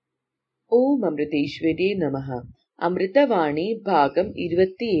അമൃതേശ്വരി നമഃ. അമൃതവാണി ഭാഗം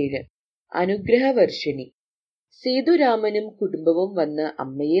 27. അനുഗ്രഹവർഷിണി. സേതുരാമനും കുടുംബവും വന്ന്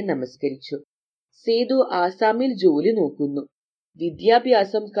അമ്മയെ നമസ്കരിച്ചു. സേതു ആസാമിൽ ജോലി നോക്കുന്നു.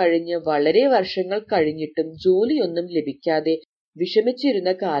 വിദ്യാഭ്യാസം കഴിഞ്ഞ് വളരെ വർഷങ്ങൾ കഴിഞ്ഞിട്ടും ജോലിയൊന്നും ലഭിക്കാതെ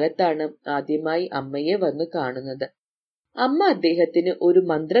വിഷമിച്ചിരുന്ന കാലത്താണ് ആദ്യമായി അമ്മയെ വന്നു കാണുന്നത്. അമ്മ അദ്ദേഹത്തിന് ഒരു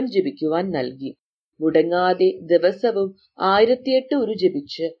മന്ത്രം ജപിക്കുവാൻ നൽകി. മുടങ്ങാതെ ദിവസവും 1008 ഉരു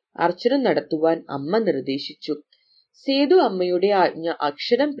ജപിച്ച് അർച്ചന നടത്തുവാൻ അമ്മ നിർദ്ദേശിച്ചു. സേതു അമ്മയുടെ ആജ്ഞ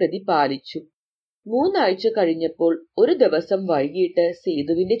അക്ഷരം പ്രതി പാലിച്ചു. 3 ആഴ്ച കഴിഞ്ഞപ്പോൾ ഒരു ദിവസം വൈകിട്ട്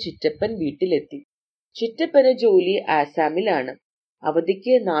സേതുവിന്റെ ചിറ്റപ്പൻ വീട്ടിലെത്തി. ചിറ്റപ്പന് ജോലി ആസാമിലാണ്.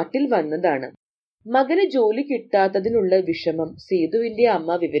 അവധിക്ക് നാട്ടിൽ വന്നതാണ്. മകന് ജോലി കിട്ടാത്തതിനുള്ള വിഷമം സേതുവിന്റെ അമ്മ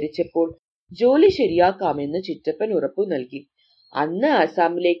വിവരിച്ചപ്പോൾ ജോലി ശരിയാക്കാമെന്ന് ചിറ്റപ്പൻ ഉറപ്പു നൽകി. അന്ന്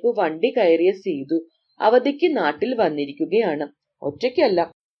ആസാമിലേക്ക് വണ്ടി കയറിയ സേതു അവധിക്ക് നാട്ടിൽ വന്നിരിക്കുകയാണ്. ഒറ്റയ്ക്കല്ല,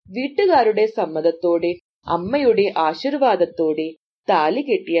 വീട്ടുകാരുടെ സമ്മതത്തോടെ, അമ്മയുടെ ആശീർവാദത്തോടെ താലി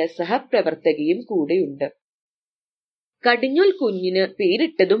കെട്ടിയ സഹപ്രവർത്തകയും കൂടെയുണ്ട്. കടിഞ്ഞൂൽ കുഞ്ഞിന്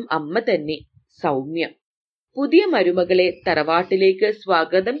പേരിട്ടതും അമ്മ തന്നെ, സൗമ്യ. പുതിയ മരുമകളെ തറവാട്ടിലേക്ക്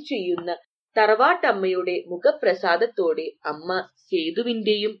സ്വാഗതം ചെയ്യുന്ന തറവാട്ടമ്മയുടെ മുഖപ്രസാദത്തോടെ അമ്മ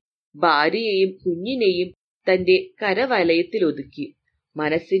സേതുവിന്റെയും ഭാര്യയെയും കുഞ്ഞിനെയും തന്റെ കരവലയത്തിലൊതുക്കി.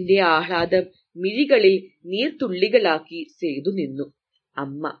 മനസ്സിന്റെ ആഹ്ലാദം മിഴികളിൽ നീർത്തുള്ളികളാക്കി സേതു നിന്നു.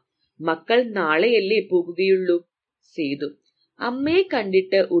 അമ്മ: മക്കൾ നാളെയല്ലേ പോകുകയുള്ളൂ? സേതു: അമ്മയെ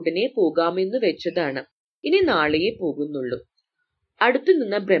കണ്ടിട്ട് ഉടനെ പോകാമെന്ന് വെച്ചതാണ്. ഇനി നാളെയേ പോകുന്നുള്ളൂ. അടുത്തു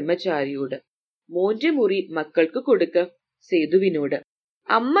നിന്ന ബ്രഹ്മചാരിയോട്: മോന്റെ മുറി മക്കൾക്ക് കൊടുക്ക. സേതുവിനോട്: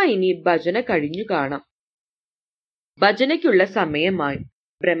 അമ്മ ഇനി ഭജന കഴിഞ്ഞു കാണാം. ഭജനയ്ക്കുള്ള സമയമായി.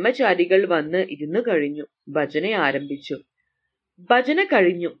 ബ്രഹ്മചാരികൾ വന്ന് ഇരുന്നു കഴിഞ്ഞു. ഭജന ആരംഭിച്ചു. ഭജന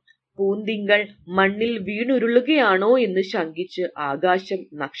കഴിഞ്ഞു. പൂന്തിങ്കൾ മണ്ണിൽ വീണുരുളുകയാണോ എന്ന് ശങ്കിച്ച് ആകാശം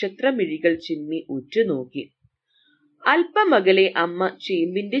നക്ഷത്രമിഴികൾ ചിമ്മി ഉറ്റുനോക്കി. അല്പമകലെ അമ്മ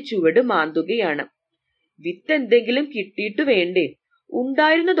ചേമ്പിന്റെ ചുവട് മാന്തുകയാണ്. വിത്തെന്തെങ്കിലും കിട്ടിയിട്ടു വേണ്ടേ?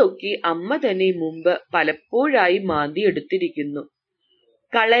 ഉണ്ടായിരുന്നതൊക്കെ അമ്മ തന്നെ മുമ്പ് പലപ്പോഴായി മാന്തിയെടുത്തിരിക്കുന്നു.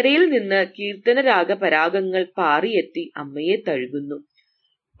 കളരയിൽ നിന്ന് കീർത്തനരാഗ പരാഗങ്ങൾ പാറിയെത്തി അമ്മയെ തഴുകുന്നു.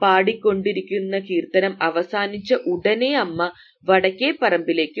 പാടിക്കൊണ്ടിരിക്കുന്ന കീർത്തനം അവസാനിച്ച ഉടനെ അമ്മ വടക്കേ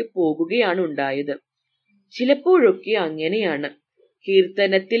പറമ്പിലേക്ക് പോകുകയാണുണ്ടായത്. ചിലപ്പോഴൊക്കെ അങ്ങനെയാണ്.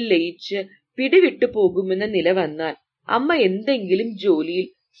 കീർത്തനത്തിൽ ലയിച്ച് പിടിവിട്ടു പോകുമെന്ന നില വന്നാൽ അമ്മ എന്തെങ്കിലും ജോലിയിൽ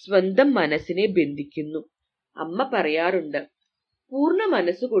സ്വന്തം മനസ്സിനെ ബന്ധിക്കുന്നു. അമ്മ പറയാറുണ്ട്, പൂർണ്ണ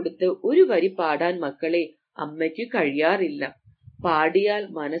മനസ്സ് കൊടുത്ത് ഒരു വരി പാടാൻ മക്കളെ അമ്മയ്ക്ക് കഴിയാറില്ല. പാടിയാൽ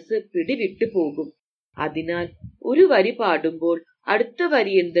മനസ്സ് പിടിവിട്ടു പോകും. അതിനാൽ ഒരു വരി പാടുമ്പോൾ അടുത്ത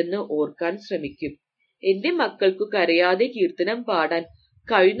വരി എന്തെന്ന് ഓർക്കാൻ ശ്രമിക്കും. എന്റെ മക്കൾക്കു കരയാതെ കീർത്തനം പാടാൻ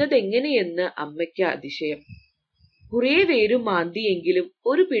കഴിയുന്നതെങ്ങനെയെന്ന് അമ്മയ്ക്ക് അതിശയം. കുറെ വേരു മാന്തിയെങ്കിലും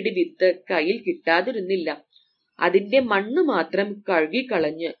ഒരു പിടി വിത്ത് കയ്യിൽ കിട്ടാതിരുന്നില്ല. അതിന്റെ മണ്ണ് മാത്രം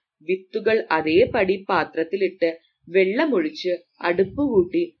കഴുകിക്കളഞ്ഞ് വിത്തുകൾ അതേപടി പാത്രത്തിലിട്ട് വെള്ളമൊഴിച്ച് അടുപ്പ്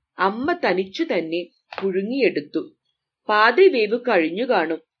കൂട്ടി അമ്മ തനിച്ചു തന്നെ പുഴുങ്ങിയെടുത്തു. പാതി വേവ് കഴിഞ്ഞു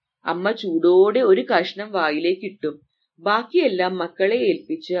കാണും. അമ്മ ചൂടോടെ ഒരു കഷ്ണം വായിലേക്കിട്ടു. ബാക്കിയെല്ലാം മക്കളെ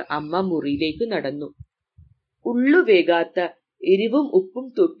ഏൽപ്പിച്ച് അമ്മ മുറിയിലേക്ക് നടന്നു. ഉള്ളുവേകാത്ത, എരിവും ഉപ്പും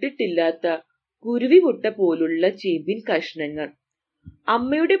തൊട്ടിട്ടില്ലാത്ത കുരുവിമുട്ട പോലുള്ള ചേമ്പിൻ കഷ്ണങ്ങൾ.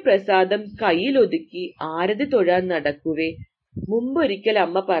 അമ്മയുടെ പ്രസാദം കയ്യിലൊതുക്കി ആരതി തൊഴാൻ നടക്കുവേ മുമ്പൊരിക്കൽ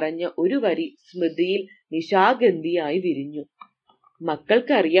അമ്മ പറഞ്ഞ ഒരു വരി സ്മൃതിയിൽ നിശാഗന്ധിയായി വിരിഞ്ഞു.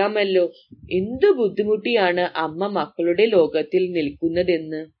 മക്കൾക്കറിയാമല്ലോ എന്തു ബുദ്ധിമുട്ടിയാണ് അമ്മ മക്കളുടെ ലോകത്തിൽ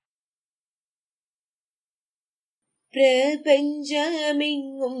നിൽക്കുന്നതെന്ന്.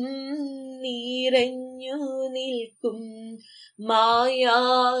 പ്രപഞ്ചമെങ്ങും നിറഞ്ഞു നിൽക്കും മായാ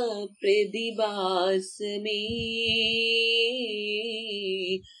പ്രതിഭാസമേ,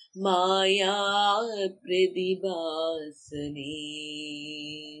 മായാ പ്രതിഭാസമേ.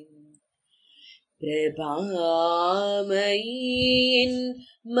 പ്രഭാമയീൻ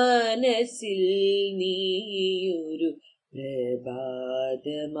മനസ്സിൽ നീയൊരു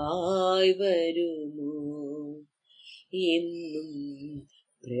പ്രഭാതമായി വരുമോ? എന്നും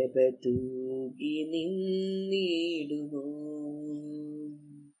പ്രഭ തൂകി നിന്നിടുമോ?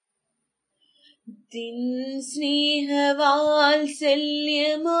 തിൻ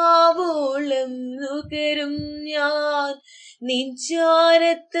സ്നേഹവാത്സല്യമാവോളം നുകരും ഞാൻ നിൻചാരത്തണയുമ്പോ.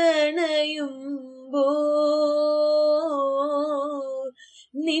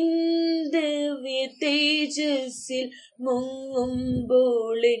 നിൻ ദിവ്യ തേജസ്സിൽ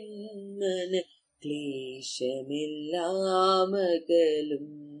മുങ്ങുമ്പോൾ എൻ മന ക്ലേശമെല്ലാം അകലും.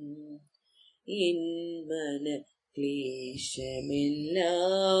 എൻ മന ക്ലേശമെല്ലാം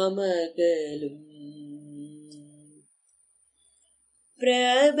അകലും.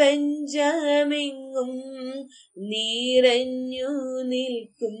 പ്രപഞ്ചമെങ്ങും നിറഞ്ഞു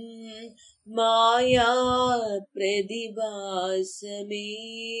നിൽക്കും മായാ പ്രതിഭാസമേ,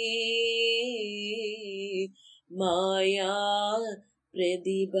 മായാ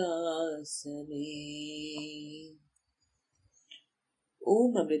പ്രതിഭാസമേ.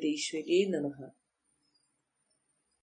 ഓം അമൃതേശ്വരി നമഃ.